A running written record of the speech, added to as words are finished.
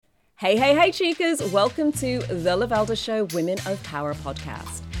Hey, chicas! Welcome to the Lavelda Show Women of Power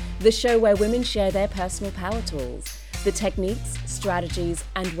podcast, the show where women share their personal power tools, the techniques, strategies,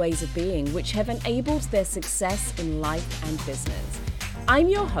 and ways of being which have enabled their success in life and business. I'm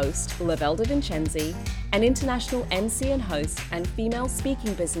your host, Lavelda Vincenzi, an international MC and host and female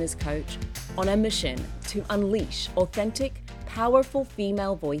speaking business coach on a mission to unleash authentic, powerful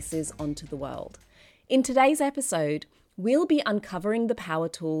female voices onto the world. In today's episode, we'll be uncovering the power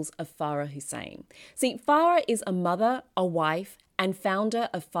tools of Farah Hussein. See, Farah is a mother, a wife, and founder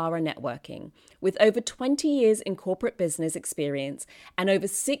of Farah Networking. With over 20 years in corporate business experience and over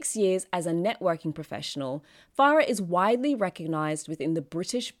 6 years as a networking professional, Farah is widely recognized within the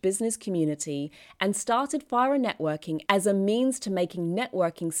British business community and started Farah Networking as a means to making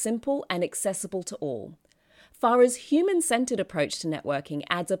networking simple and accessible to all. Farah's human-centered approach to networking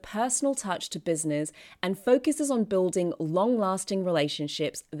adds a personal touch to business and focuses on building long-lasting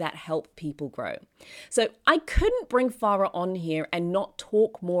relationships that help people grow. So I couldn't bring Farah on here and not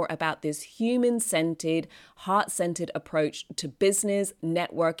talk more about this human-centered, heart-centered approach to business,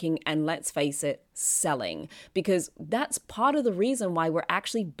 networking, and let's face it, selling, because that's part of the reason why we're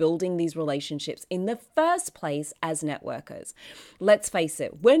actually building these relationships in the first place as networkers. Let's face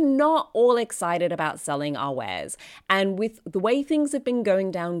it, we're not all excited about selling our wares. And with the way things have been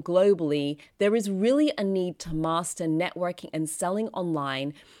going down globally, there is really a need to master networking and selling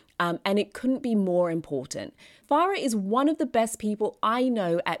online. And it couldn't be more important. Farah is one of the best people I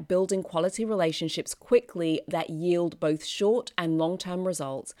know at building quality relationships quickly that yield both short and long-term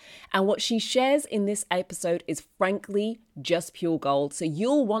results. And what she shares in this episode is frankly just pure gold. So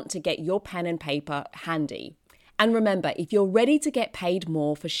you'll want to get your pen and paper handy. And remember, if you're ready to get paid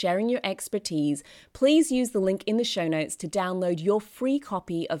more for sharing your expertise, please use the link in the show notes to download your free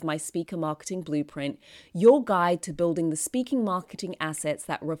copy of my Speaker Marketing Blueprint, your guide to building the speaking marketing assets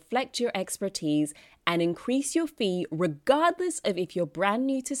that reflect your expertise and increase your fee regardless of if you're brand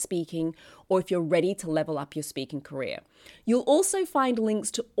new to speaking or if you're ready to level up your speaking career. You'll also find links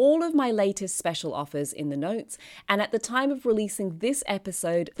to all of my latest special offers in the notes. And at the time of releasing this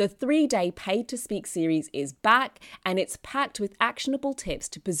episode, the 3-day Paid to Speak series is back and it's packed with actionable tips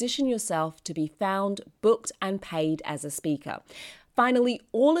to position yourself to be found, booked, and paid as a speaker. Finally,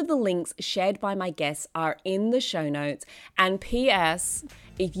 all of the links shared by my guests are in the show notes. And P.S.,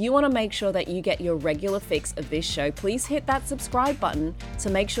 if you want to make sure that you get your regular fix of this show, please hit that subscribe button to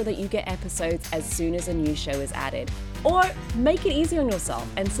make sure that you get episodes as soon as a new show is added. Or make it easy on yourself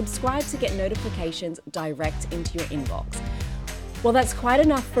and subscribe to get notifications direct into your inbox. Well, that's quite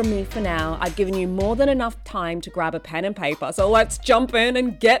enough from me for now. I've given you more than enough time to grab a pen and paper, so let's jump in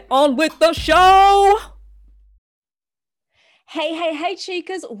and get on with the show! Hey,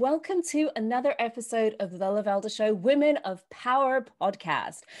 chicas. Welcome to another episode of the Lavelda Show Women of Power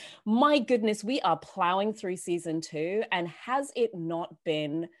podcast. My goodness, we are plowing through season 2, and has it not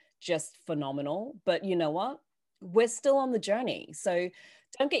been just phenomenal? But you know what? We're still on the journey. So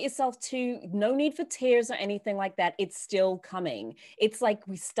don't get yourself no need for tears or anything like that. It's still coming. It's like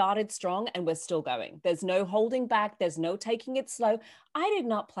we started strong and we're still going. There's no holding back. There's no taking it slow. I did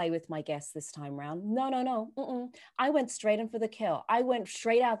not play with my guests this time around. No. I went straight in for the kill. I went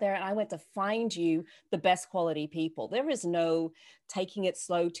straight out there and I went to find you the best quality people. There is no taking it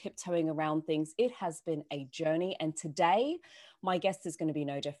slow, tiptoeing around things. It has been a journey. And today, my guest is going to be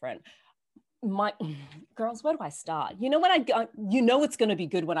no different. My girls, where do I start? You know it's going to be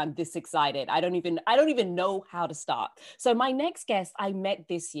good when I'm this excited. I don't even know how to start. So my next guest I met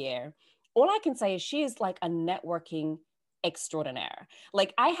this year. All I can say is she is like a networking extraordinaire.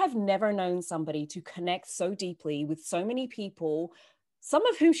 Like I have never known somebody to connect so deeply with so many people, some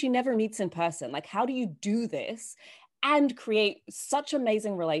of whom she never meets in person. Like, how do you do this and create such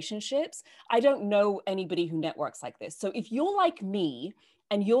amazing relationships? I don't know anybody who networks like this. So if you're like me,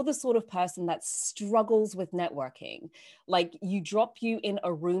 and you're the sort of person that struggles with networking, like you in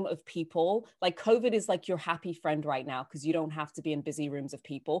a room of people, like COVID is like your happy friend right now because you don't have to be in busy rooms of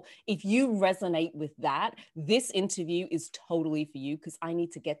people. If you resonate with that, this interview is totally for you because I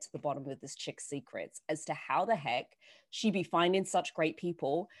need to get to the bottom of this chick's secrets as to how the heck she be finding such great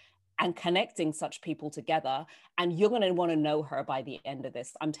people and connecting such people together. And you're going to want to know her by the end of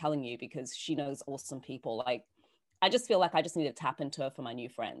this. I'm telling you, because she knows awesome people. Like, I just feel like I just need to tap into her for my new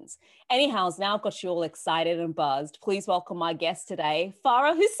friends. Anyhow, now I've got you all excited and buzzed. Please welcome my guest today,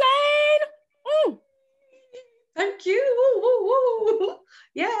 Farah Hussein. Thank you.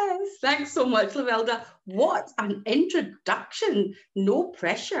 Yes, thanks so much, Lavelda. What an introduction. No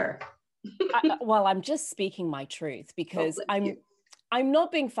pressure. Well, I'm just speaking my truth because I'm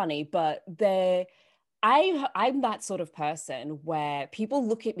not being funny, but I'm that sort of person where people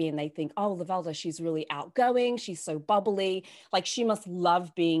look at me and they think, oh, Lavelda, she's really outgoing. She's so bubbly. Like she must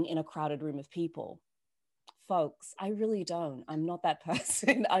love being in a crowded room of people. Folks, I really don't. I'm not that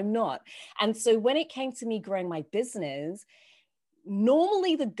person. I'm not. And so when it came to me growing my business,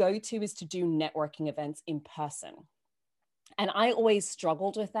 normally the go-to is to do networking events in person. And I always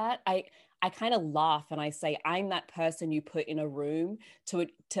struggled with that. I kind of laugh and I say I'm that person you put in a room to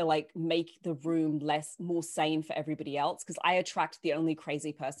like make the room more sane for everybody else, because I attract the only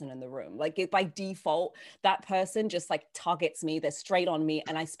crazy person in the room. Like by default, that person just like targets me. They're straight on me,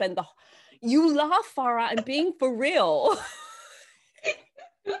 and I spend you laugh, Farah. I'm being for real.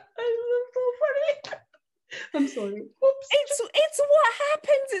 I'm so funny. I'm sorry. Oops. It's what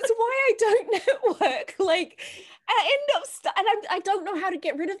happens. It's why I don't network. Like I end up and I don't know how to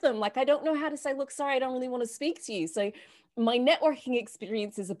get rid of them. Like I don't know how to say, look, sorry, I don't really want to speak to you. So my networking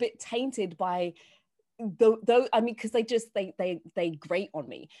experience is a bit tainted by though I mean, because they grate on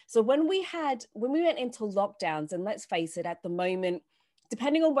me. So when we went into lockdowns, and let's face it, at the moment,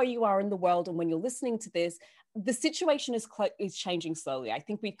 depending on where you are in the world and when you're listening to this, the situation is changing slowly. I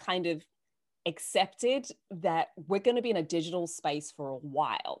think we've kind of accepted that we're going to be in a digital space for a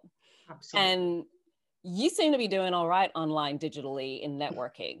while. Absolutely. And you seem to be doing all right online digitally in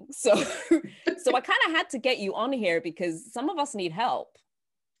networking. So I kind of had to get you on here because some of us need help.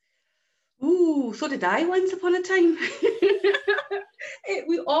 Ooh, so did I once upon a time.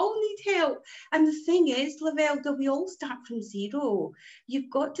 We all need help. And the thing is, Lavelda, we all start from zero. You've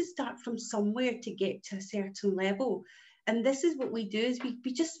got to start from somewhere to get to a certain level. And this is what we do, is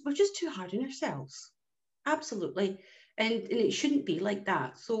we're just too hard on ourselves. Absolutely. And it shouldn't be like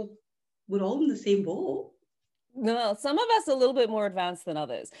that. So we're all in the same boat. No, some of us are a little bit more advanced than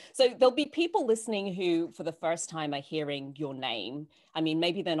others. So there'll be people listening who, for the first time, are hearing your name. I mean,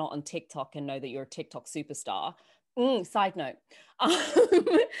 maybe they're not on TikTok and know that you're a TikTok superstar. Side note.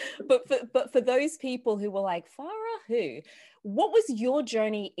 But for those people who were like, Farah, who? What was your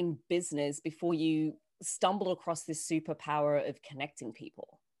journey in business before you stumbled across this superpower of connecting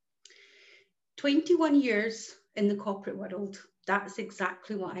people? 21 years in the corporate world. That's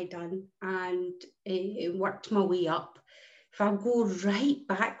exactly what I done, and worked my way up. If I go right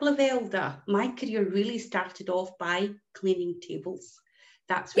back, Lavelda, my career really started off by cleaning tables.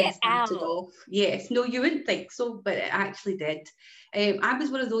 That's where it started off. Yes, no, you wouldn't think so, but it actually did. I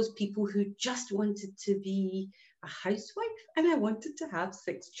was one of those people who just wanted to be a housewife, and I wanted to have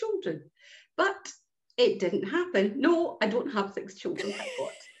 6 children. But it didn't happen. No, I don't have 6 children, thank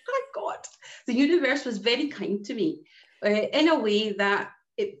God. Thank God. The universe was very kind to me in a way that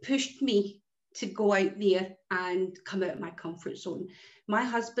it pushed me to go out there and come out of my comfort zone. My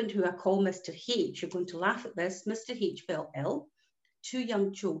husband, who I call Mr. H, you're going to laugh at this, Mr. H fell ill, 2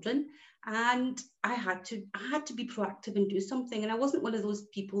 young children, and I had to be proactive and do something. And I wasn't one of those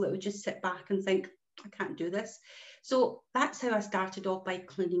people that would just sit back and think, I can't do this. So that's how I started off, by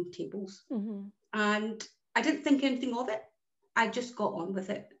cleaning tables. Mm-hmm. And I didn't think anything of it. I just got on with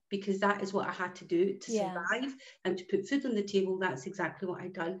it, because that is what I had to do to survive and to put food on the table. That's exactly what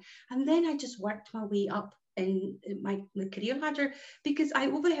I'd done. And then I just worked my way up in my career ladder, because I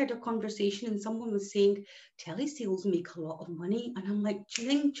overheard a conversation and someone was saying, telesales make a lot of money. And I'm like,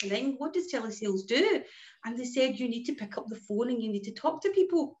 chilling, what does telesales do? And they said, you need to pick up the phone and you need to talk to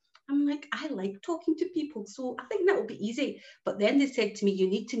people. I'm like, I like talking to people, so I think that will be easy. But then they said to me, you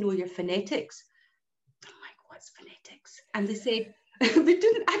need to know your phonetics. I'm like, what's phonetics? And they said,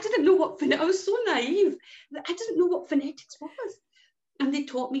 I didn't know what phonetics, I was so naive. I didn't know what phonetics was. And they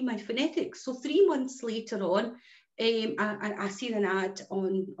taught me my phonetics. So 3 months later on, I seen an ad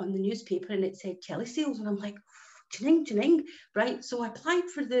on the newspaper, and it said telesales. And I'm like, ching, right? So I applied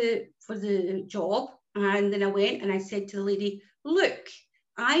for the job, and then I went and I said to the lady, look,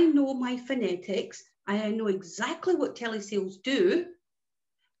 I know my phonetics. I know exactly what telesales do.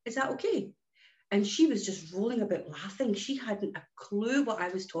 Is that okay? And she was just rolling about laughing. She hadn't a clue what I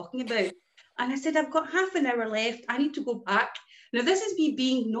was talking about. And I said, I've got half an hour left. I need to go back. Now, this is me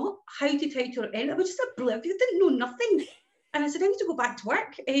being not hidey-tighty or anything. I was just oblivious, didn't know nothing. And I said, I need to go back to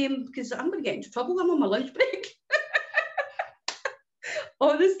work because I'm going to get into trouble. I'm on my lunch break.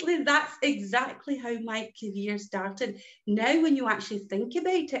 Honestly, that's exactly how my career started. Now, when you actually think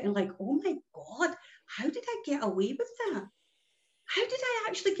about it and like, oh my God, how did I get away with that? How did I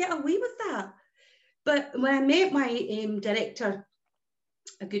actually get away with that? But when I met my director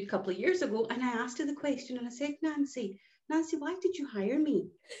a good couple of years ago, and I asked her the question, and I said, Nancy, why did you hire me?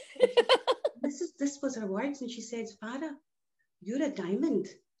 This was her words, and she says, Farah, you're a diamond,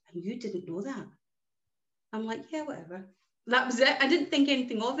 and you didn't know that. I'm like, yeah, whatever. That was it. I didn't think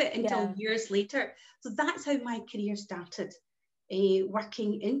anything of it until Yeah. years later. So that's how my career started.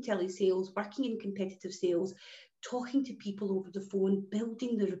 Working in telesales, working in competitive sales, talking to people over the phone,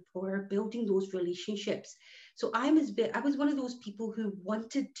 building the rapport, building those relationships. So I was one of those people who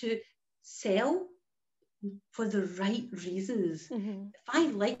wanted to sell for the right reasons. Mm-hmm. If I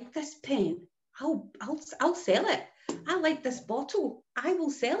like this pen, I'll sell it. I like this bottle, I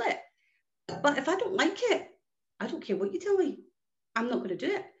will sell it. But if I don't like it, I don't care what you tell me. I'm not going to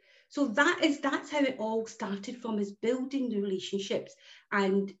do it. So that's how it all started from, is building the relationships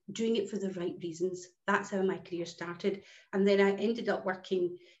and doing it for the right reasons. That's how my career started. And then I ended up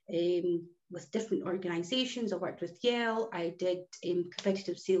working with different organizations. I worked with Yale. I did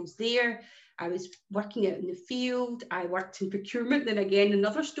competitive sales there. I was working out in the field. I worked in procurement. Then again,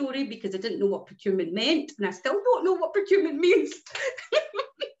 another story, because I didn't know what procurement meant. And I still don't know what procurement means.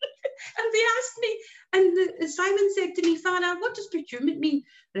 And they asked me, and Simon said to me, Farah, what does procurement mean?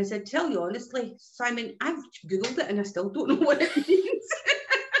 And I said, tell you honestly, Simon, I've Googled it and I still don't know what it means.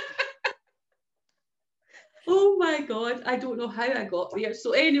 Oh my God, I don't know how I got there.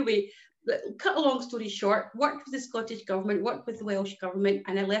 So anyway, cut a long story short, worked with the Scottish Government, worked with the Welsh Government,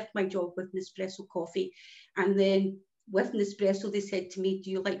 and I left my job with Nespresso Coffee. And then with Nespresso, they said to me,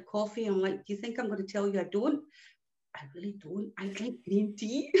 do you like coffee? I'm like, do you think I'm going to tell you I don't? I really don't. I drink green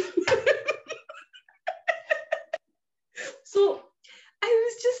tea. So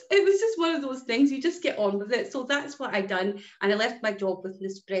it was just one of those things. You just get on with it. So that's what I done. And I left my job with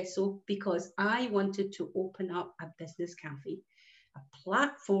Nespresso because I wanted to open up a business cafe, a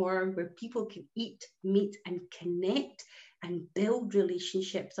platform where people can eat, meet, and connect and build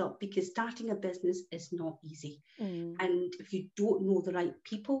relationships up, because starting a business is not easy. And if you don't know the right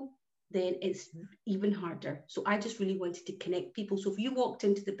people, then it's even harder. So I just really wanted to connect people. So if you walked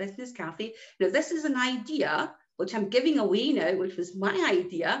into the business cafe, now this is an idea which I'm giving away now, which was my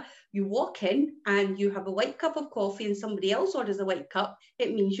idea. You walk in and you have a white cup of coffee and somebody else orders a white cup,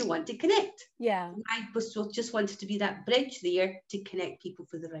 it means you want to connect. Yeah. I just wanted to be that bridge there to connect people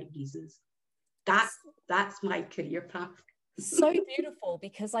for the right reasons. That's my career path. So beautiful,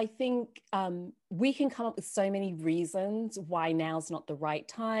 because I think we can come up with so many reasons why now's not the right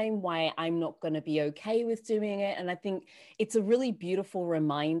time, why I'm not going to be okay with doing it. And I think it's a really beautiful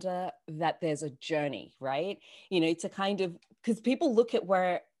reminder that there's a journey, right? You know, to kind of, because people look at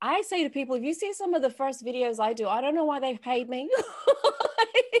where I say to people, if you see some of the first videos I do, I don't know why they paid me. I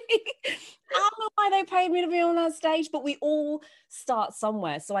don't know why they paid me to be on that stage, but we all start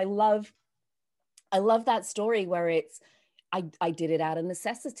somewhere. So I love that story where it's, I did it out of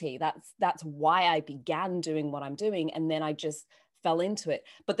necessity. That's why I began doing what I'm doing. And then I just fell into it.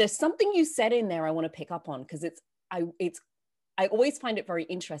 But there's something you said in there I want to pick up on, because I always find it very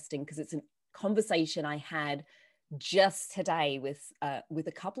interesting, because it's a conversation I had just today with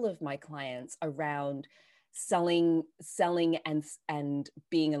a couple of my clients around selling and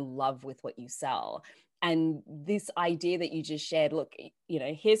being in love with what you sell. And this idea that you just shared, look, you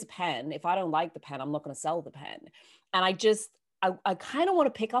know, here's a pen. If I don't like the pen, I'm not going to sell the pen. And I kind of want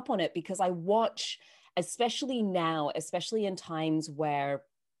to pick up on it, because I watch, especially now, especially in times where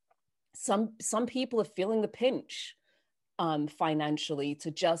some people are feeling the pinch financially,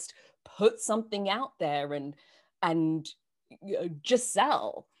 to just put something out there and you know, just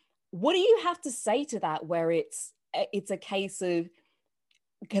sell. What do you have to say to that, where it's a case of,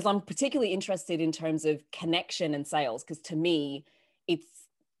 because I'm particularly interested in terms of connection and sales, because to me, it's,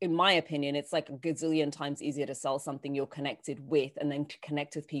 in my opinion, it's like a gazillion times easier to sell something you're connected with, and then to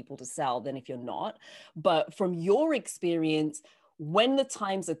connect with people to sell, than if you're not. But from your experience, when the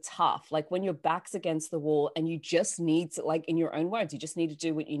times are tough, like when your back's against the wall and you just need to, like in your own words, you just need to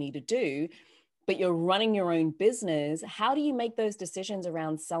do what you need to do, but you're running your own business, how do you make those decisions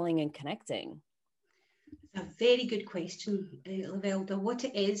around selling and connecting? A very good question, Lavelda. What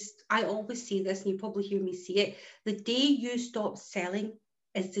it is, I always say this, and you probably hear me say it, the day you stop selling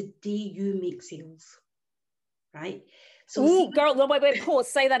is the day you make sales, right? So, ooh, girl, no, wait, pause,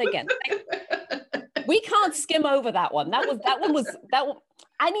 say that again. We can't skim over that one. That one was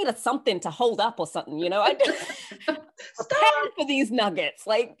I needed something to hold up or something, you know. I prepared for these nuggets.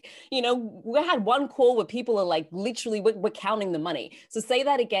 Like, you know, we had one call where people are like, literally, we're counting the money. So say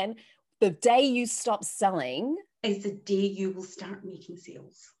that again. The day you stop selling is the day you will start making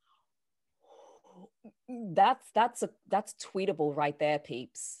sales. That's tweetable right there,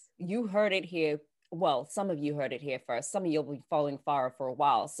 peeps. You heard it here. Well, some of you heard it here first. Some of you will be following Farah for a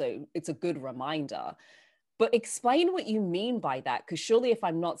while, so it's a good reminder. But explain what you mean by that, because surely if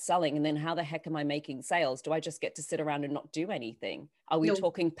I'm not selling, and then how the heck am I making sales? Do I just get to sit around and not do anything? Are we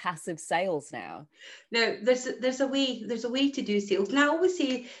talking passive sales now? No, there's a way to do sales. And I always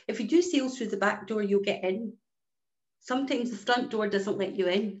say, if you do sales through the back door, you'll get in. Sometimes the front door doesn't let you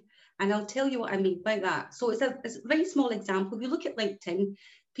in. And I'll tell you what I mean by that. So it's a very small example. If you look at LinkedIn,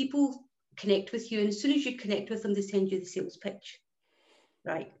 people connect with you, and as soon as you connect with them, they send you the sales pitch,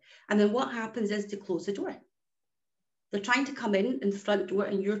 right? And then what happens is they close the door. They're trying to come in the front door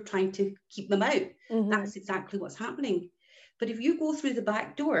and you're trying to keep them out. Mm-hmm. That's exactly what's happening. But if you go through the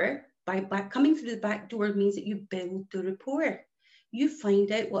back door, by coming through the back door means that you build the rapport. You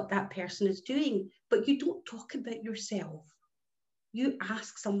find out what that person is doing, but you don't talk about yourself. You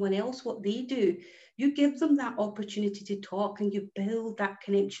ask someone else what they do. You give them that opportunity to talk, and you build that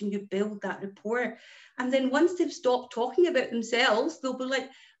connection, you build that rapport. And then once they've stopped talking about themselves, they'll be like,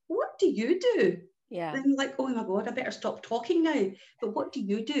 what do you do? Yeah. Then like, oh my God, I better stop talking now. But what do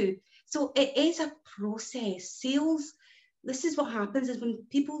you do? So it is a process. Sales, this is what happens is when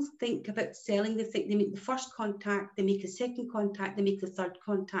people think about selling, they think they make the first contact, they make a second contact, they make the third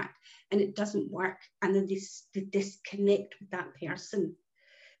contact, and it doesn't work. And then they disconnect with that person.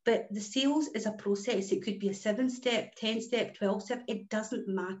 But the sales is a process. It could be a 7-step, 10-step, 12-step. It doesn't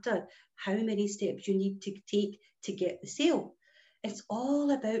matter how many steps you need to take to get the sale. It's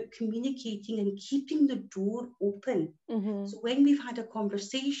all about communicating and keeping the door open. Mm-hmm. So when we've had a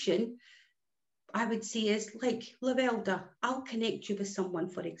conversation, I would say is like, Lavelda, I'll connect you with someone,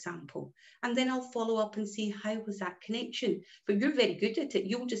 for example, and then I'll follow up and say, how was that connection? But you're very good at it.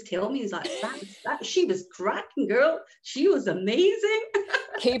 You'll just tell me, like, that she was cracking, girl. She was amazing.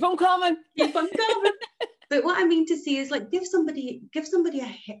 Keep on coming. Keep on coming. But what I mean to say is, like, give somebody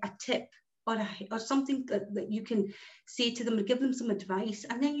a tip or something that you can say to them and give them some advice,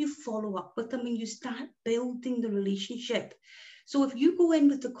 and then you follow up with them and you start building the relationship. So if you go in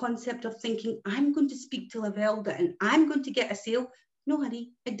with the concept of thinking, I'm going to speak to Lavelda and I'm going to get a sale, no,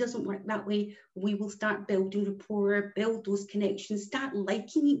 honey, it doesn't work that way. We will start building rapport, build those connections, start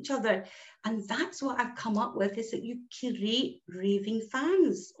liking each other. And that's what I've come up with, is that you create raving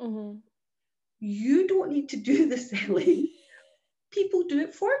fans. Mm-hmm. You don't need to do the selling. People do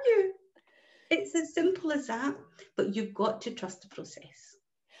it for you. It's as simple as that, but you've got to trust the process.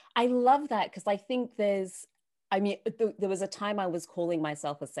 I love that, because I think there was a time I was calling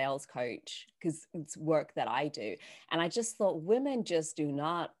myself a sales coach because it's work that I do. And I just thought women just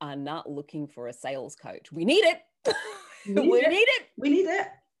are not looking for a sales coach. We need it. We need it.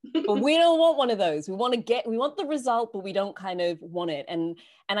 But we don't want one of those. We want the result, but we don't kind of want it. And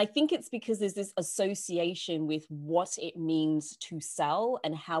I think it's because there's this association with what it means to sell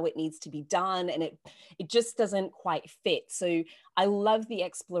and how it needs to be done. And it just doesn't quite fit. So I love the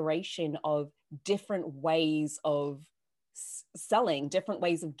exploration of different ways of selling, different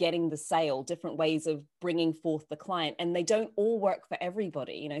ways of getting the sale, different ways of bringing forth the client. And they don't all work for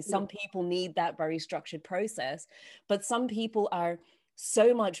everybody. You know, some people need that very structured process, but some people are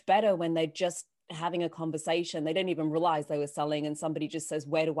so much better when they're just having a conversation. They don't even realize they were selling, and somebody just says,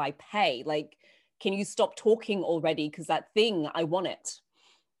 where do I pay? Like, can you stop talking already? Because that thing, I want it.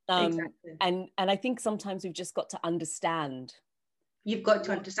 Exactly. And I think sometimes we've just got to understand. You've got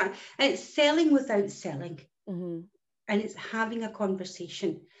to understand. And it's selling without selling. Mm-hmm. And it's having a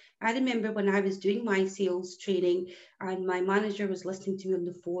conversation. I remember when I was doing my sales training and my manager was listening to me on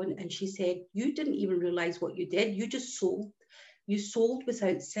the phone, and she said, you didn't even realize what you did. You just sold. You sold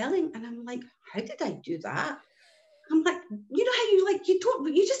without selling. And I'm like, how did I do that? I'm like, you know how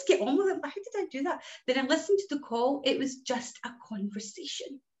you just get on with it. But how did I do that? Then I listened to the call. It was just a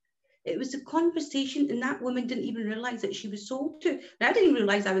conversation. It was a conversation, and that woman didn't even realize that she was sold to. And I didn't even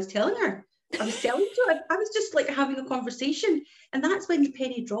realize I was telling her. I was selling to her. I was just like having a conversation. And that's when the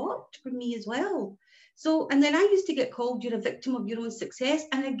penny dropped for me as well. So, and then I used to get called, you're a victim of your own success.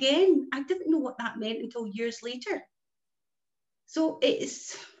 And again, I didn't know what that meant until years later. So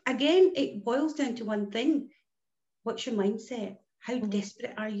it boils down to one thing. What's your mindset? How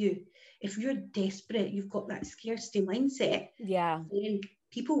desperate are you? If you're desperate, you've got that scarcity mindset. Yeah. Then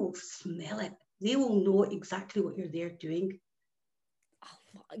people will smell it. They will know exactly what you're there doing.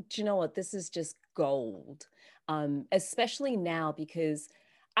 Oh, do you know what? This is just gold. Especially now, because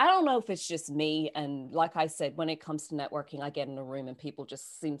I don't know if it's just me. And like I said, when it comes to networking, I get in a room and people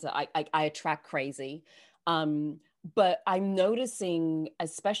just seem to, I attract crazy. But I'm noticing,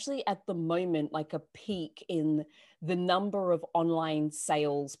 especially at the moment, like a peak in the number of online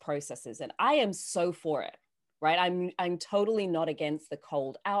sales processes. And I am so for it, right? I'm totally not against the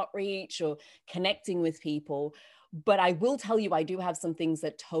cold outreach or connecting with people. But I will tell you, I do have some things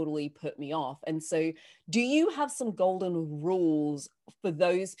that totally put me off. And so do you have some golden rules for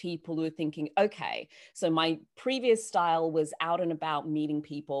those people who are thinking, okay, so my previous style was out and about meeting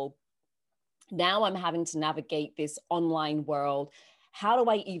people. Now I'm having to navigate this online world. How do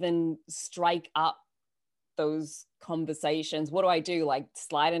I even strike up those conversations? What do I do? Like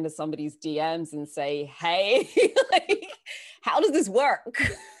slide into somebody's DMs and say, hey, like, how does this work?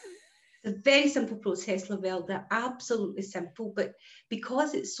 It's a very simple process, Lavelle. They're absolutely simple, but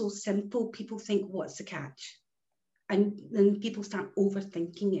because it's so simple, people think, what's the catch? And then people start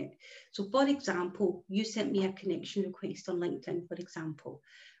overthinking it. So for example, you sent me a connection request on LinkedIn, for example,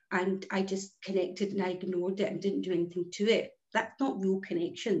 and I just connected and I ignored it and didn't do anything to it. That's not real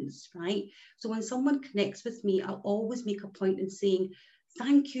connections, right? So when someone connects with me, I'll always make a point in saying,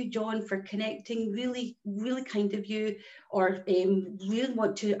 thank you, John, for connecting. Really, really kind of you. Or really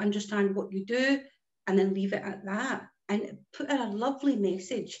want to understand what you do, and then leave it at that. And put in a lovely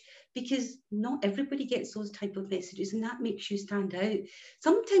message, because not everybody gets those type of messages, and that makes you stand out.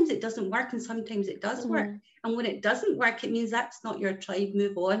 Sometimes it doesn't work, and sometimes it does work. And when it doesn't work, it means that's not your tribe,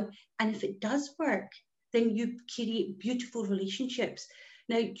 move on. And if it does work, then you create beautiful relationships.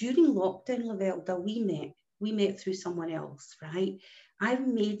 Now, during lockdown, Lavelda, we met through someone else, right? I've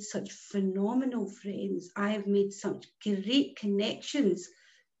made such phenomenal friends. I have made such great connections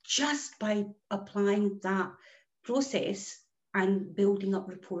just by applying that process and building up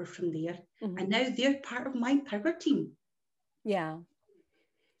rapport from there. And now they're part of my power team. Yeah.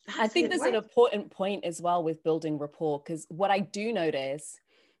 I think there's an important point as well with building rapport, because what I do notice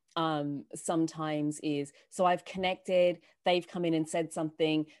sometimes is, so I've connected, they've come in and said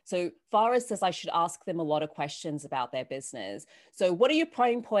something. So Farah says I should ask them a lot of questions about their business. So what are your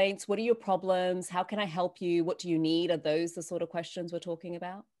pain points? What are your problems? How can I help you? What do you need? Are those the sort of questions we're talking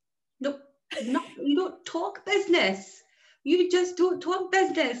about? Nope. No, you don't talk business. You just don't talk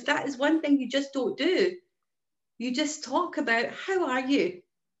business. That is one thing you just don't do. You just talk about, how are you?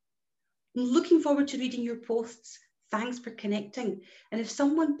 I'm looking forward to reading your posts. Thanks for connecting. And if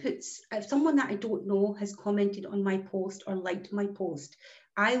someone that I don't know has commented on my post or liked my post,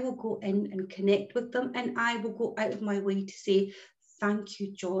 I will go in and connect with them, and I will go out of my way to say, thank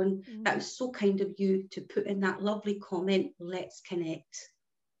you, John. That was so kind of you to put in that lovely comment. Let's connect.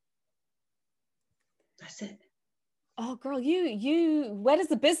 That's it. Oh, girl, where does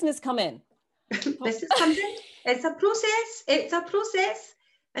the business come in? Business comes in. It's a process. It's a process.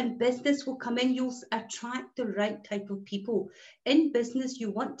 And business will come in. You'll attract the right type of people. In business, you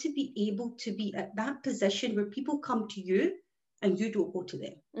want to be able to be at that position where people come to you and you don't go to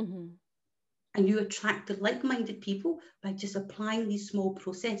them. And you attract the like-minded people by just applying these small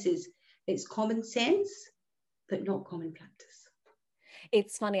processes. It's common sense, but not common practice.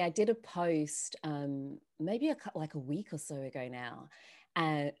 It's funny, I did a post maybe like a week or so ago now.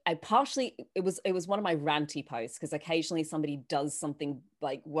 And it was one of my ranty posts, because occasionally somebody does something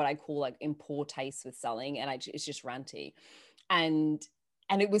like what I call like in poor taste with selling, and it's just ranty. And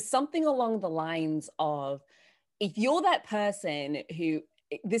it was something along the lines of, if you're that person who,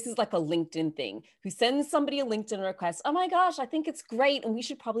 this is like a LinkedIn thing, who sends somebody a LinkedIn request, oh my gosh, I think it's great and we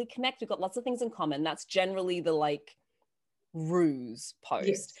should probably connect, we've got lots of things in common. That's generally the like ruse post.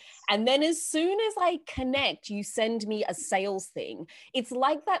 Yes. And then as soon as I connect, you send me a sales thing. It's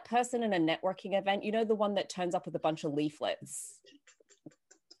like that person in a networking event, you know, the one that turns up with a bunch of leaflets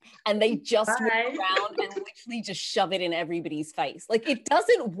and they just walk around and literally just shove it in everybody's face. Like, it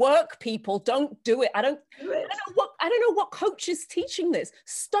doesn't work, people. Don't do it. I don't know what coach is teaching this.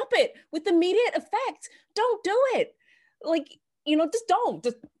 Stop it with immediate effect. Don't do it. Like, you know, just don't.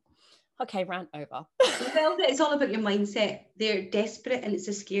 Okay, rant over. Well, it's all about your mindset. They're desperate, and it's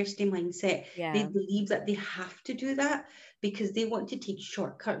a scarcity mindset. Yeah. They believe that they have to do that because they want to take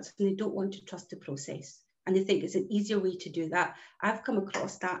shortcuts and they don't want to trust the process. And they think it's an easier way to do that. I've come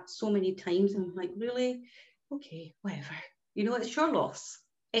across that so many times, and I'm like, really? Okay, whatever. You know, it's your loss.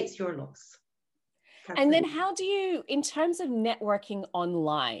 It's your loss. And then how do you, in terms of networking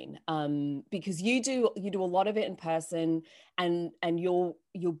online, because you do a lot of it in person, and your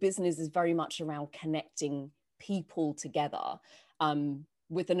business is very much around connecting people together,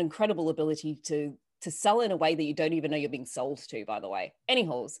 with an incredible ability to sell in a way that you don't even know you're being sold to, by the way.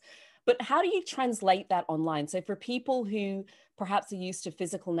 Anyhows, but how do you translate that online? So for people who perhaps are used to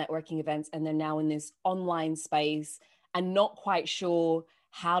physical networking events and they're now in this online space and not quite sure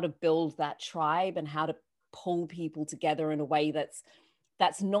how to build that tribe and how to pull people together in a way that's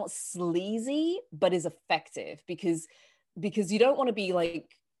not sleazy, but is effective, because you don't want to be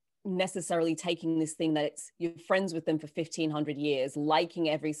like necessarily taking this thing that it's you're friends with them for 1500 years, liking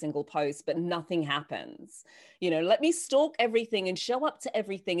every single post, but nothing happens. Let me stalk everything and show up to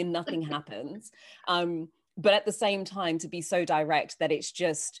everything and nothing happens. But at the same time, to be so direct that it's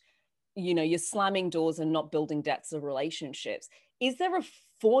just, you're slamming doors and not building depths of relationships. Is there a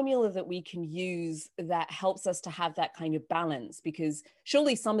formula that we can use that helps us to have that kind of balance? Because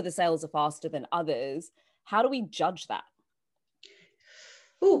surely some of the sales are faster than others. How do we judge that?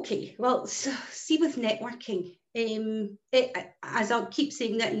 Okay, well, so see with networking, as I'll keep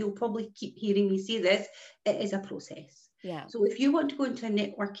saying that, and you'll probably keep hearing me say this, it is a process. Yeah. So if you want to go into a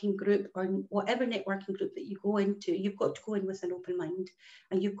networking group or whatever networking group that you go into, you've got to go in with an open mind,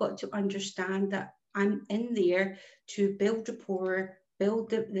 and you've got to understand that I'm in there to build rapport,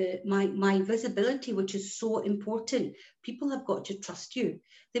 build my visibility, which is so important. People have got to trust you.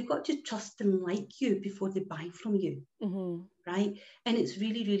 They've got to trust and like you before they buy from you. Mm-hmm. Right? And it's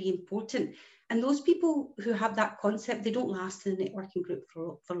really, really important. And those people who have that concept, they don't last in a networking group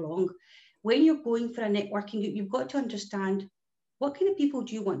for long. When you're going for a networking group, you've got to understand, what kind of people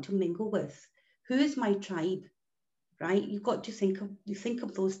do you want to mingle with? Who is my tribe? Right? You've got to think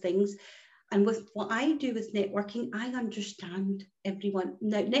of those things. And with what I do with networking, I understand everyone.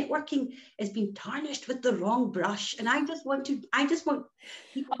 Now, networking has been tarnished with the wrong brush, and I just want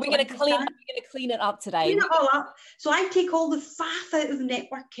people. We're going to clean it up today. Clean it all up. So I take all the faff out of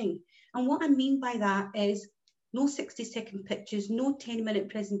networking, and what I mean by that is no 60-second pitches, no 10-minute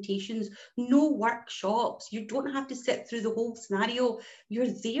presentations, no workshops. You don't have to sit through the whole scenario. You're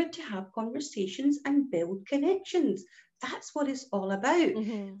there to have conversations and build connections. That's what it's all about.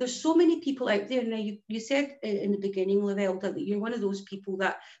 Mm-hmm. There's so many people out there. Now, you said in the beginning, Lavelda, that you're one of those people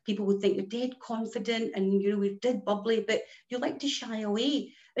that people would think you're dead confident and you're dead bubbly, but you like to shy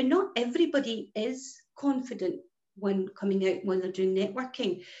away. And not everybody is confident when coming out, when they're doing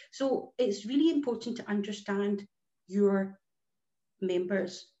networking. So it's really important to understand your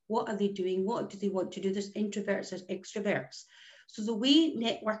members. What are they doing? What do they want to do? There's introverts, there's extroverts. So the way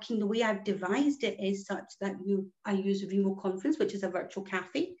networking, the way I've devised it is such that I use Remo Conference, which is a virtual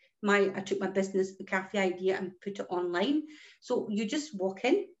cafe. I took my business, the cafe idea, and put it online. So you just walk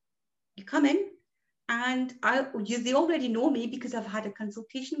in, you come in, and they already know me because I've had a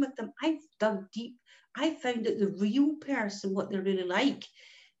consultation with them. I've dug deep. I found out the real person, what they're really like.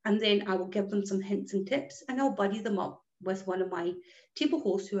 And then I will give them some hints and tips, and I'll buddy them up with one of my table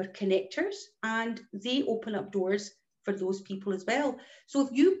hosts who are connectors, and they open up doors for those people as well. So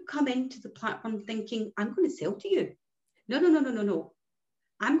if you come into the platform thinking, I'm going to sell to you. No.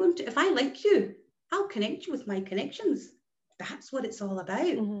 If I like you, I'll connect you with my connections. That's what it's all about.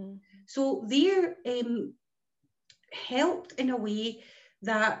 Mm-hmm. So they're helped in a way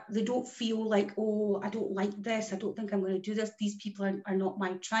that they don't feel like, oh, I don't like this. I don't think I'm going to do this. These people are not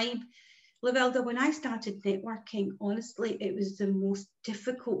my tribe. Lavelda, when I started networking, honestly, it was the most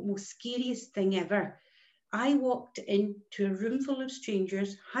difficult, most scariest thing ever. I walked into a room full of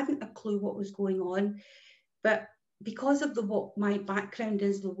strangers, hadn't a clue what was going on, but because of what my background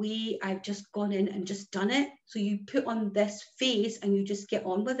is, the way I've just gone in and just done it. So you put on this face and you just get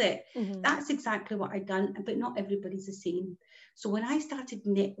on with it. Mm-hmm. That's exactly what I've done, but not everybody's the same. So when I started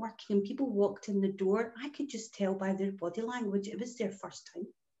networking and people walked in the door, I could just tell by their body language, it was their first time.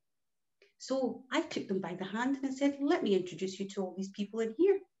 So I took them by the hand and I said, let me introduce you to all these people in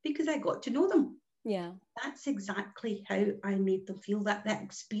here, because I got to know them. Yeah. That's exactly how I made them feel, that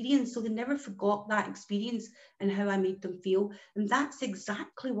experience. So they never forgot that experience and how I made them feel. And that's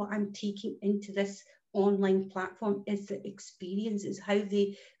exactly what I'm taking into this online platform, is the experience, is how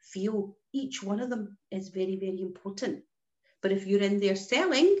they feel. Each one of them is very, very important. But if you're in there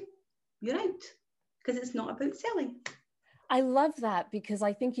selling, you're out, because it's not about selling. I love that, because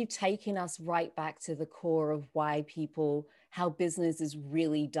I think you've taken us right back to the core of how business is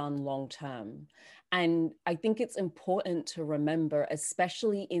really done long term. And I think it's important to remember,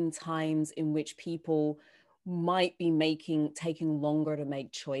 especially in times in which people might be taking longer to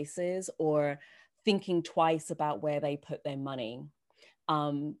make choices or thinking twice about where they put their money,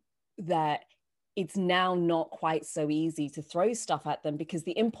 that it's now not quite so easy to throw stuff at them because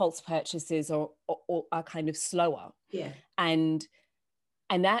the impulse purchases are kind of slower. Yeah. And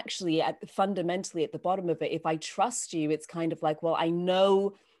actually, fundamentally at the bottom of it, if I trust you, it's kind of like, well, I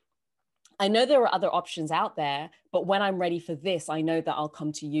know there are other options out there, but when I'm ready for this, I know that I'll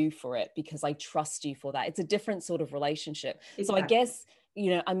come to you for it because I trust you for that. It's a different sort of relationship. Exactly. So I guess,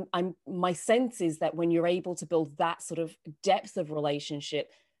 my sense is that when you're able to build that sort of depth of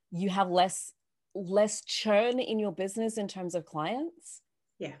relationship, you have less churn in your business in terms of clients.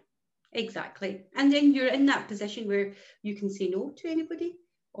 Yeah, exactly. And then you're in that position where you can say no to anybody.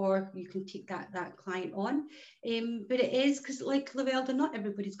 or you can take that client on. But it is, because like Lavelda, not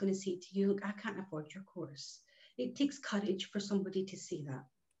everybody's going to say to you, look, I can't afford your course. It takes courage for somebody to say that.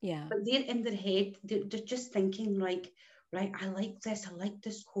 Yeah. But they're in their head, they're just thinking like, right, I like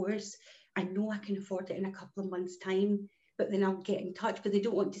this course. I know I can afford it in a couple of months' time, but then I'll get in touch. But they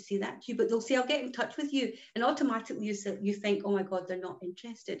don't want to say that to you, but they'll say, I'll get in touch with you. And automatically you think, oh my God, they're not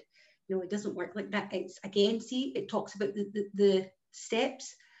interested. No, it doesn't work like that. It's, again, see, it talks about the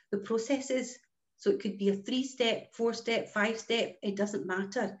steps, the processes. So it could be a 3-step, 4-step, 5-step. It doesn't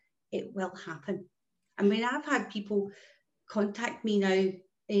matter. It will happen. I mean, I've had people contact me now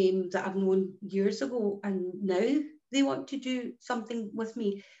that I've known years ago, and now they want to do something with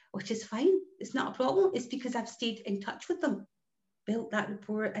me, which is fine. It's not a problem. It's because I've stayed in touch with them, built that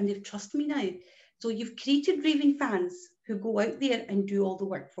rapport, and they've trusted me now. So you've created raving fans who go out there and do all the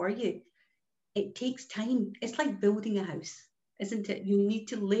work for you. It takes time. It's like building a house, isn't it? You need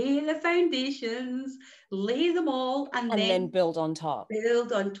to lay the foundations, lay them all, and then build on top.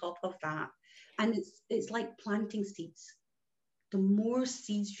 Build on top of that. And it's like planting seeds. The more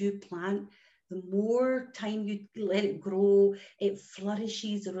seeds you plant, the more time you let it grow, it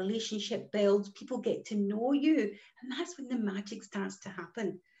flourishes, the relationship builds, people get to know you. And that's when the magic starts to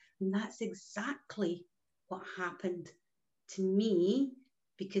happen. And that's exactly what happened to me,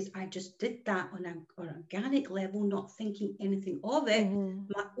 because I just did that on an organic level, not thinking anything of it.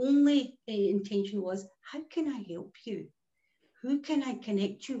 My only intention was, how can I help you? Who can I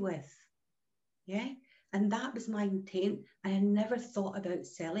connect you with? Yeah. And that was my intent. And I never thought about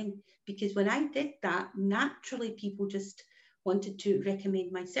selling, because when I did that, naturally people just wanted to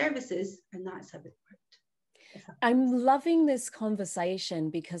recommend my services, and that's how it worked. I'm loving this conversation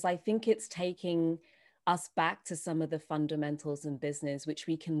because I think it's taking us back to some of the fundamentals in business, which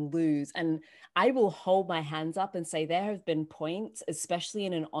we can lose. And I will hold my hands up and say there have been points, especially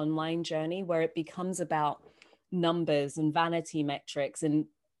in an online journey, where it becomes about numbers and vanity metrics and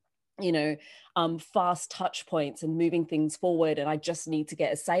fast touch points and moving things forward. And I just need to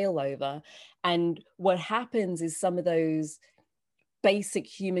get a sale over. And what happens is some of those basic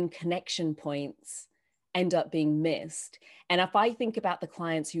human connection points end up being missed. And if I think about the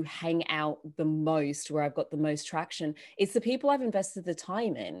clients who hang out the most, where I've got the most traction, it's the people I've invested the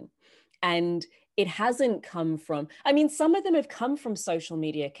time in. And it hasn't come from, I mean, some of them have come from social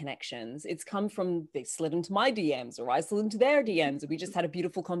media connections. It's come from, they slid into my DMs or I slid into their DMs and we just had a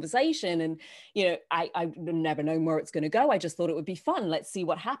beautiful conversation. And, I never know where it's going to go. I just thought it would be fun. Let's see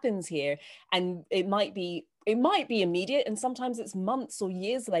what happens here. And it might be immediate. And sometimes it's months or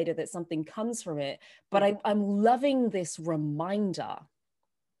years later that something comes from it. But I'm loving this reminder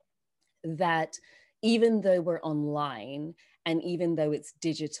that even though we're online and even though it's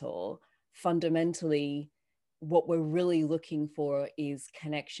digital, fundamentally, what we're really looking for is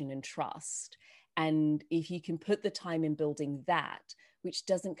connection and trust. And if you can put the time in building that, which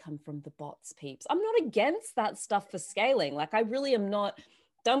doesn't come from the bots, peeps. I'm not against that stuff for scaling. Like, I really am not.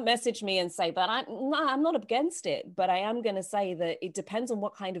 Don't message me and say, but I'm not against it. But I am going to say that it depends on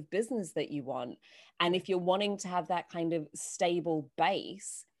what kind of business that you want. And if you're wanting to have that kind of stable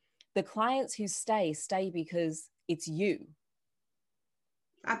base, the clients who stay because it's you.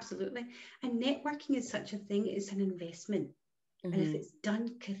 Absolutely. And networking is such a thing. It's an investment. And if it's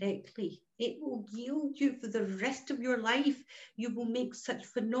done correctly, it will yield you for the rest of your life. You will make such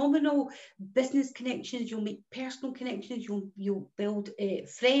phenomenal business connections. You'll make personal connections. You'll build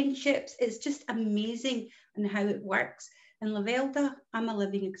friendships. It's just amazing and how it works. And Lavelda, I'm a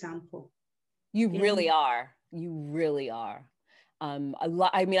living example. You really are. You really are.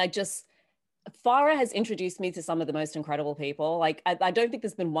 Farah has introduced me to some of the most incredible people. Like, I don't think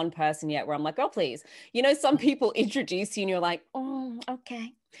there's been one person yet where I'm like, oh, please. Some people introduce you and you're like, oh,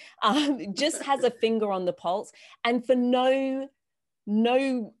 okay. Just has a finger on the pulse and for no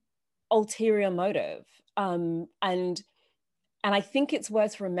ulterior motive. And I think it's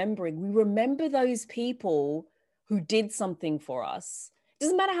worth remembering. We remember those people who did something for us. It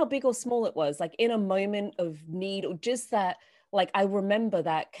doesn't matter how big or small it was, like in a moment of need or just that. Like, I remember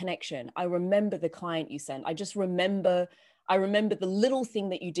that connection. I remember the client you sent. I remember the little thing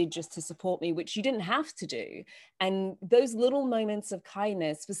that you did just to support me, which you didn't have to do. And those little moments of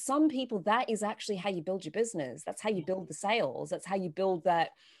kindness, for some people, that is actually how you build your business. That's how you build the sales. That's how you build that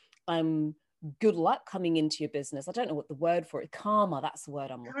good luck coming into your business. I don't know what the word for it, karma, that's the word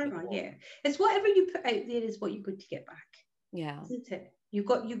I'm looking for. Yeah. It's whatever you put out there is what you're going to get back. Yeah. Isn't it? You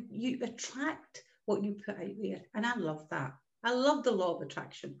attract what you put out there. And I love that. I love the law of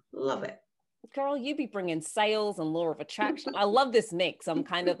attraction. Love it. girl, you be bringing sales and law of attraction. I love this mix. I'm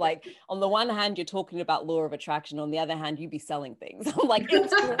kind of like, on the one hand, you're talking about law of attraction. On the other hand, you be selling things. I'm like,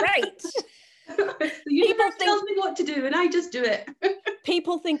 it's great. The universe tells me what to do and I just do it.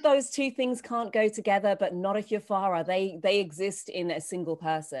 People think those two things can't go together, but not if you're Farah. They exist in a single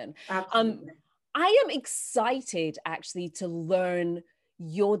person. Absolutely. I am excited actually to learn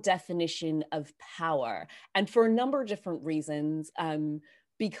your definition of power, and for a number of different reasons,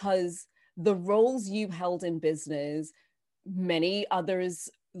 because the roles you held in business, many others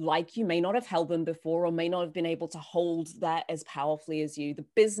like you may not have held them before or may not have been able to hold that as powerfully as you. The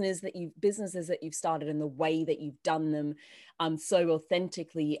businesses that you've started and the way that you've done them so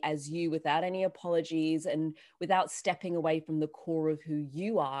authentically as you, without any apologies and without stepping away from the core of who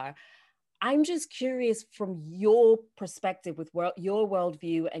you are. I'm just curious, from your perspective, with your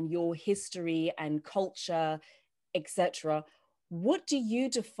worldview and your history and culture, etc., what do you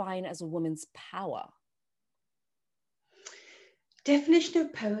define as a woman's power? Definition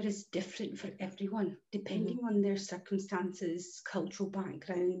of power is different for everyone, depending on their circumstances, cultural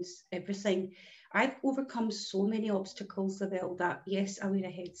backgrounds, everything. I've overcome so many obstacles, Lavelle, that yes, I wear a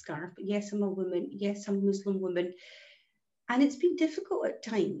headscarf, yes, I'm a woman, yes, I'm a Muslim woman. And it's been difficult at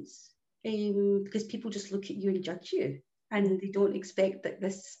times because people just look at you and judge you, and they don't expect that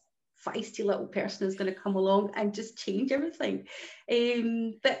this feisty little person is going to come along and just change everything.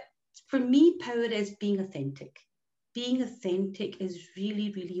 But for me, power is being authentic. Being authentic is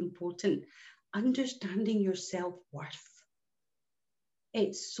really, really important. Understanding your self-worth.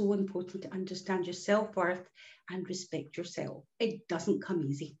 It's so important to understand your self-worth and respect yourself. It doesn't come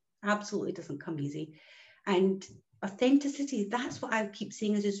easy. Absolutely doesn't come easy. And authenticity, that's what I keep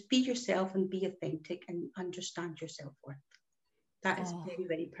saying, is just be yourself and be authentic and understand your self-worth. That is very,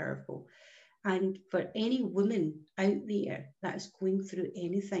 very powerful. And for any woman out there that is going through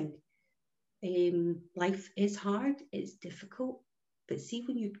anything, life is hard, it's difficult, but see,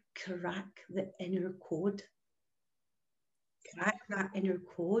 when you crack the inner code,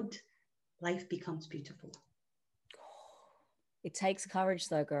 life becomes beautiful. It takes courage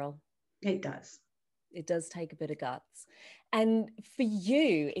though, girl. It does. It does take a bit of guts. And for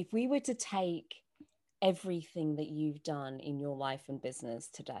you, if we were to take everything that you've done in your life and business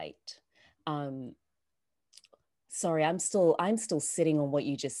to date, sorry, I'm still sitting on what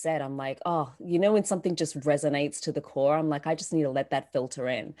you just said. I'm like, oh, you know, when something just resonates to the core, I'm like, I just need to let that filter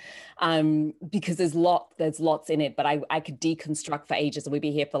in, because there's lots in it. But I could deconstruct for ages, and we'd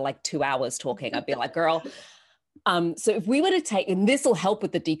be here for like 2 hours talking. I'd be like, girl. So if we were to take, and this will help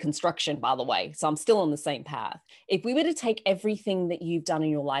with the deconstruction, by the way, so I'm still on the same path. If we were to take everything that you've done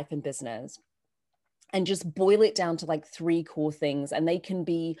in your life and business and just boil it down to like 3 core things, and they can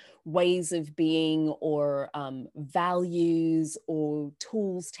be ways of being or values or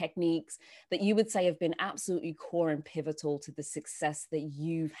tools, techniques that you would say have been absolutely core and pivotal to the success that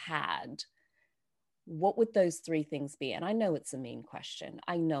you've had, what would those 3 things be? And I know it's a mean question,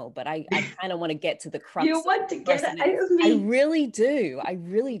 I know, but I kind of want to get to the crux. You want to get it out of me. I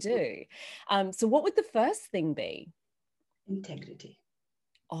really do. So what would the first thing be? Integrity.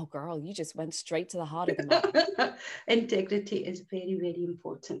 Oh, girl, you just went straight to the heart of the matter. Integrity is very, very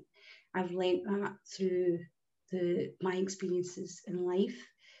important. I've learned that through my experiences in life,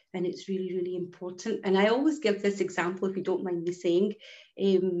 and it's really, really important. And I always give this example, if you don't mind me saying,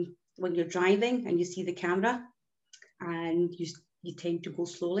 when you're driving and you see the camera, and you tend to go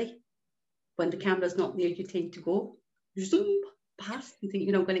slowly. When the camera's not there, you tend to go zoom past and think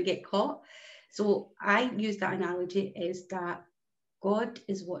you're not going to get caught. So I use that analogy is that God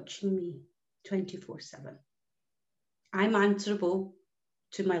is watching me 24/7. I'm answerable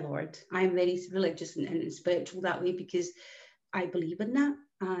to my Lord. I'm very religious and spiritual that way, because I believe in that.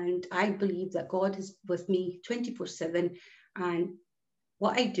 And I believe that God is with me 24/7. And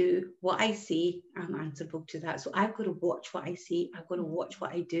what I do, what I say, I'm answerable to that. So I've got to watch what I say. I've got to watch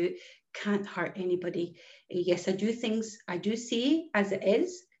what I do. Can't hurt anybody. Yes, I do things, I do say as it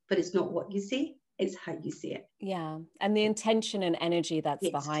is, but it's not what you say, it's how you say it. Yeah. And the intention and energy that's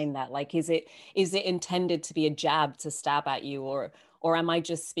behind that. Like, is it intended to be a jab to stab at you, or am I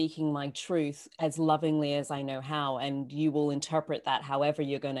just speaking my truth as lovingly as I know how? And you will interpret that however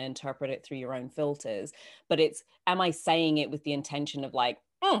you're going to interpret it through your own filters. But am I saying it with the intention of like,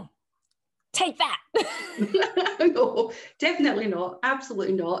 take that? No, definitely not.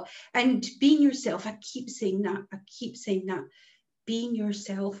 Absolutely not. And being yourself, I keep saying that. Being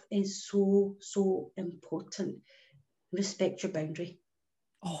yourself is so, so important. Respect your boundary.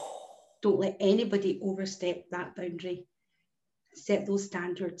 Don't let anybody overstep that boundary. Set those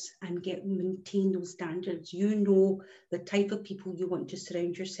standards and maintain those standards. You know the type of people you want to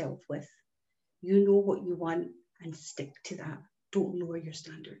surround yourself with. You know what you want and stick to that. Don't lower your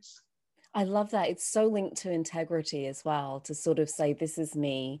standards. I love that. It's so linked to integrity as well, to sort of say, this is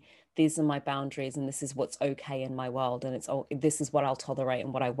me, these are my boundaries, and this is what's okay in my world. And this is what I'll tolerate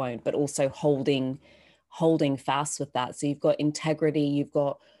and what I won't, but also holding fast with that. So you've got integrity, you've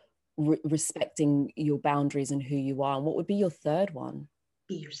got respecting your boundaries and who you are. And what would be your third one?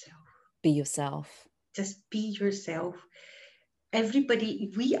 Be yourself. Be yourself. Just be yourself.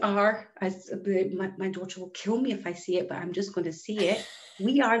 Everybody, we are, as my daughter will kill me if I say it, but I'm just going to say it.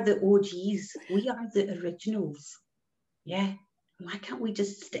 We are the OGs. We are the originals. Yeah. Why can't we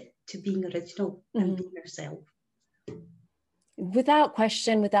just stick to being original and being ourselves? Without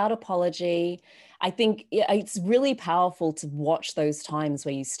question, without apology. I think it's really powerful to watch those times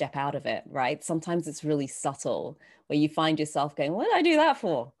where you step out of it, right? Sometimes it's really subtle, where you find yourself going, what did I do that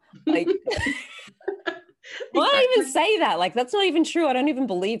for? Like, why did I even say that? Like, that's not even true. I don't even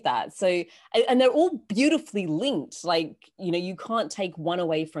believe that. So, and they're all beautifully linked. Like, you know, you can't take one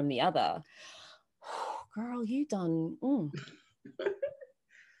away from the other. Girl, you done.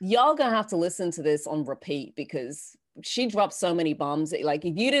 Y'all gonna have to listen to this on repeat, because she dropped so many bombs. Like,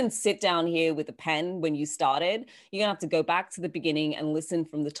 if you didn't sit down here with a pen when you started, you're gonna have to go back to the beginning and listen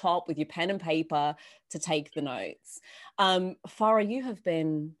from the top with your pen and paper to take the notes. Farah, you have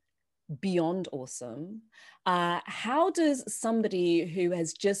been beyond awesome. How does somebody who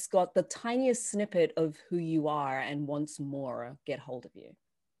has just got the tiniest snippet of who you are and wants more get hold of you?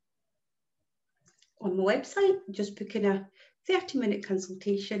 On my website, just booking a 30-minute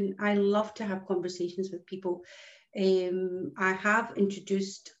consultation. I love to have conversations with people. I have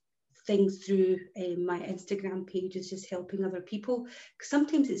introduced things through my Instagram page, is just helping other people.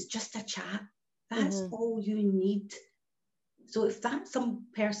 Sometimes it's just a chat. That's all you need. So if that some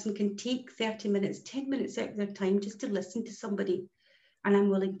person can take 30 minutes, 10 minutes out of their time just to listen to somebody, and I'm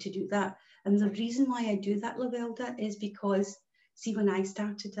willing to do that. And the reason why I do that, Lavelda, is because, see, when I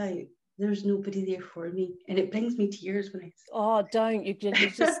started out, there's nobody there for me. And it brings me tears when I... Oh, don't. You're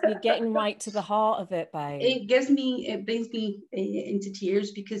getting right to the heart of it, babe. It brings me into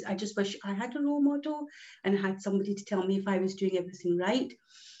tears, because I just wish I had a role model and I had somebody to tell me if I was doing everything right.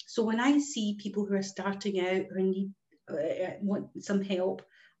 So when I see people who are starting out or need want some help,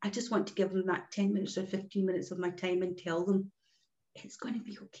 I just want to give them that 10 minutes or 15 minutes of my time and tell them it's going to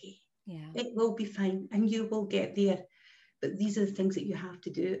be okay. Yeah, it will be fine and you will get there. But these are the things that you have to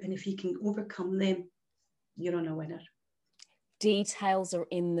do. And if you can overcome them, you're on a winner. Details are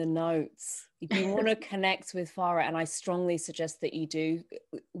in the notes. If you want to connect with Farah, and I strongly suggest that you do,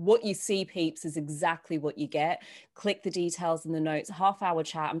 what you see, peeps, is exactly what you get. Click the details in the notes. Half-hour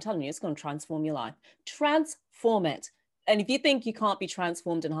chat. I'm telling you, it's going to transform your life. Transform it. And if you think you can't be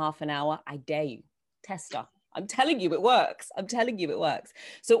transformed in half an hour, I dare you. Tester. I'm telling you, it works. I'm telling you, it works.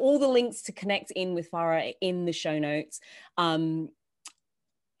 So all the links to connect in with Farah are in the show notes. One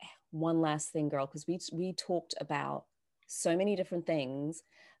last thing, girl, because we talked about so many different things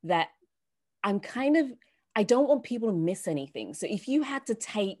that I don't want people to miss anything. So if you had to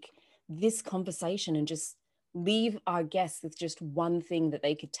take this conversation and just leave our guests with just one thing that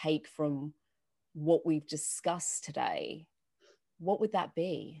they could take from what we've discussed today, what would that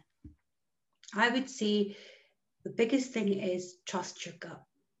be? I would say the biggest thing is trust your gut.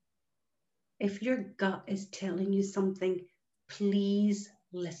 If your gut is telling you something, please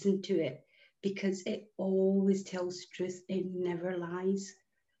listen to it, because it always tells truth. It never lies.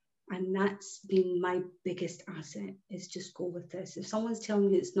 And that's been my biggest asset, is just go with this. If someone's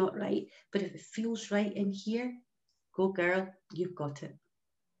telling you it's not right, but if it feels right in here, go girl, you've got it.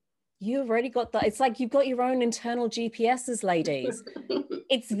 You've already got that. It's like you've got your own internal GPSs, ladies.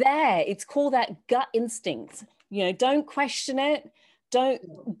 It's there. It's called that gut instinct. You know, don't question it.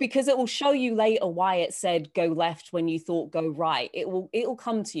 Because it will show you later why it said go left when you thought go right. It will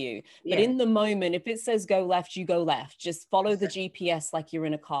come to you. But in the moment, if it says go left, you go left. Just follow the GPS like you're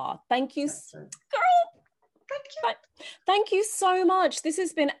in a car. Thank you, girl. Thank you so much. This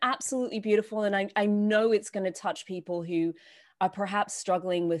has been absolutely beautiful. And I know it's going to touch people who are perhaps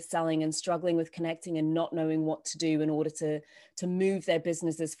struggling with selling and struggling with connecting and not knowing what to do in order to move their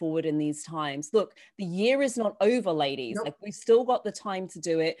businesses forward in these times. Look, the year is not over, ladies. Nope. Like, we've still got the time to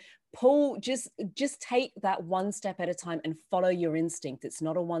do it. Just take that one step at a time and follow your instinct. It's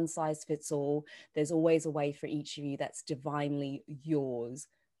not a one size fits all. There's always a way for each of you that's divinely yours.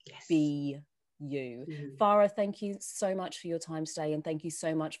 Yes. Be you. Farah, thank you so much for your time today. And thank you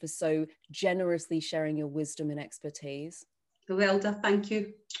so much for so generously sharing your wisdom and expertise. Lavelda, thank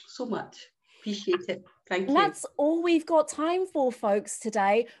you so much. Appreciate it. Thank you. And that's all we've got time for, folks,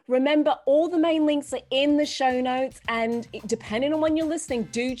 today. Remember, all the main links are in the show notes, and depending on when you're listening,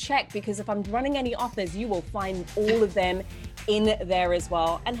 do check, because if I'm running any offers, you will find all of them in there as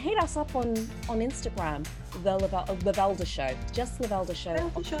well. And hit us up on Instagram, the Lavelda Show, just Lavelda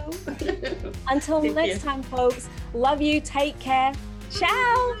Show. Until next time, folks, love you, take care,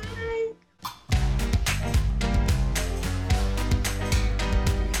 ciao.